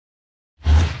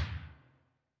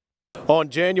On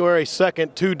January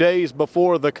 2nd, 2 days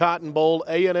before the Cotton Bowl,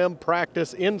 A&M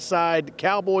practice inside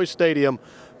Cowboys Stadium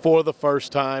for the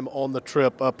first time on the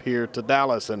trip up here to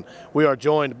Dallas. And we are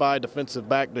joined by defensive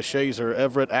back Deshazor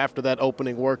Everett after that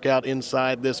opening workout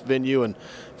inside this venue. And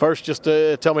first, just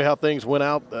tell me how things went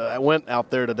out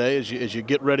there today as you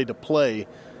get ready to play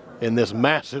in this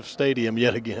massive stadium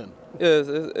yet again. Yeah,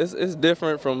 it's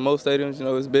different from most stadiums. You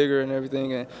know, it's bigger and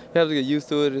everything, and you have to get used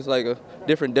to it. It's like a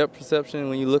different depth perception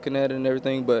when you're looking at it and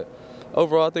everything. But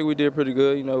overall, I think we did pretty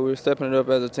good. You know, we're stepping it up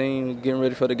as a team, getting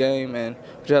ready for the game, and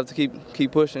we just have to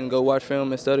keep pushing, go watch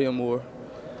film and study them more.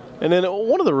 And then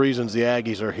one of the reasons the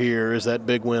Aggies are here is that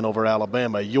big win over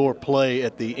Alabama. Your play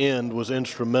at the end was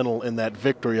instrumental in that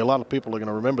victory. A lot of people are going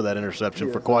to remember that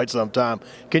interception for quite some time.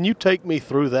 Can you take me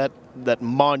through that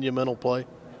monumental play?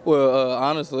 Well,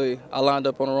 honestly, I lined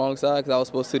up on the wrong side because I was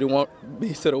supposed to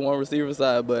be to the one receiver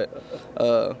side, but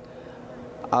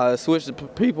I switched the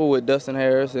people with Dustin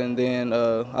Harris, and then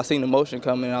I seen the motion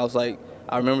coming, and I was like,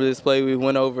 I remember this play we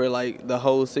went over like the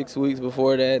whole 6 weeks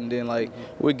before that, and then like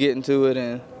we're getting to it,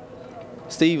 and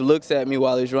Steve looks at me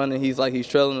while he's running. He's like he's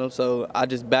trailing him, so I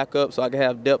just back up so I can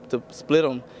have depth to split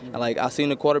him. And like I seen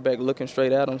the quarterback looking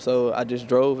straight at him, so I just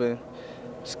drove and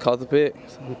just caught the pick.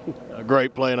 A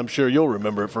great play, and I'm sure you'll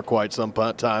remember it for quite some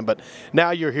time. But now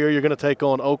you're here. You're going to take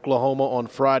on Oklahoma on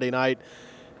Friday night.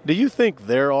 Do you think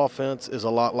their offense is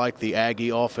a lot like the Aggie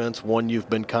offense, one you've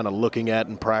been kind of looking at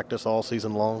in practice all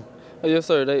season long? Yes,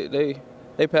 sir.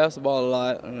 They pass the ball a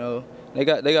lot. You know, they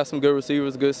got some good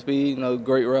receivers, good speed. You know,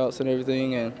 great routes and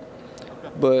everything.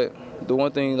 But the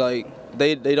one thing, like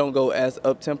they don't go as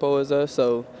up tempo as us,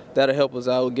 so that'll help us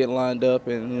out getting lined up,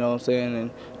 and you know what I'm saying,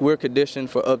 and we're conditioned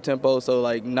for up tempo, so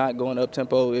like not going up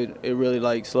tempo, it really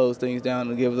like slows things down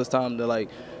and gives us time to like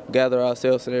gather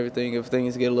ourselves and everything if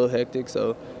things get a little hectic.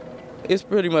 So it's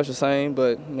pretty much the same,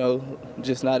 but you know,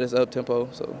 just not as up tempo,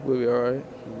 so we'll be all right.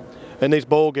 And these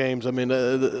bowl games, I mean,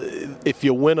 if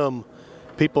you win them,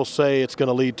 people say it's going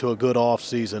to lead to a good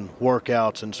off-season,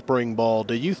 workouts and spring ball.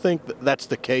 Do you think that's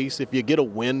the case? If you get a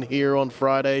win here on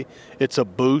Friday, it's a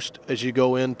boost as you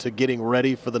go into getting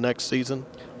ready for the next season?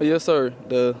 Yes, sir.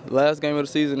 The last game of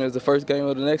the season is the first game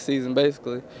of the next season,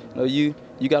 basically. You know, you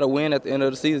got to win at the end of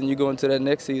the season. You go into that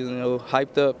next season, you know,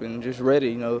 hyped up and just ready,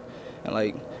 you know. And,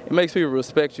 like, it makes people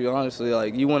respect you, honestly.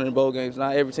 Like, you win in bowl games.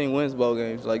 Not every team wins bowl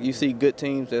games. Like, you see good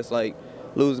teams that's, like,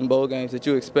 losing bowl games that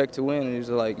you expect to win, and it's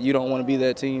like you don't want to be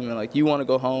that team, and like you want to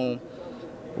go home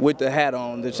with the hat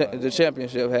on, the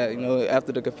championship hat, you know,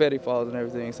 after the confetti falls and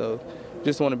everything. So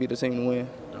just want to be the team to win.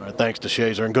 All right, thanks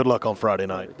Deshazor, and good luck on Friday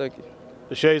night. Thank you.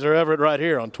 Deshazor Everett right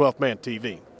here on 12th Man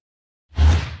TV.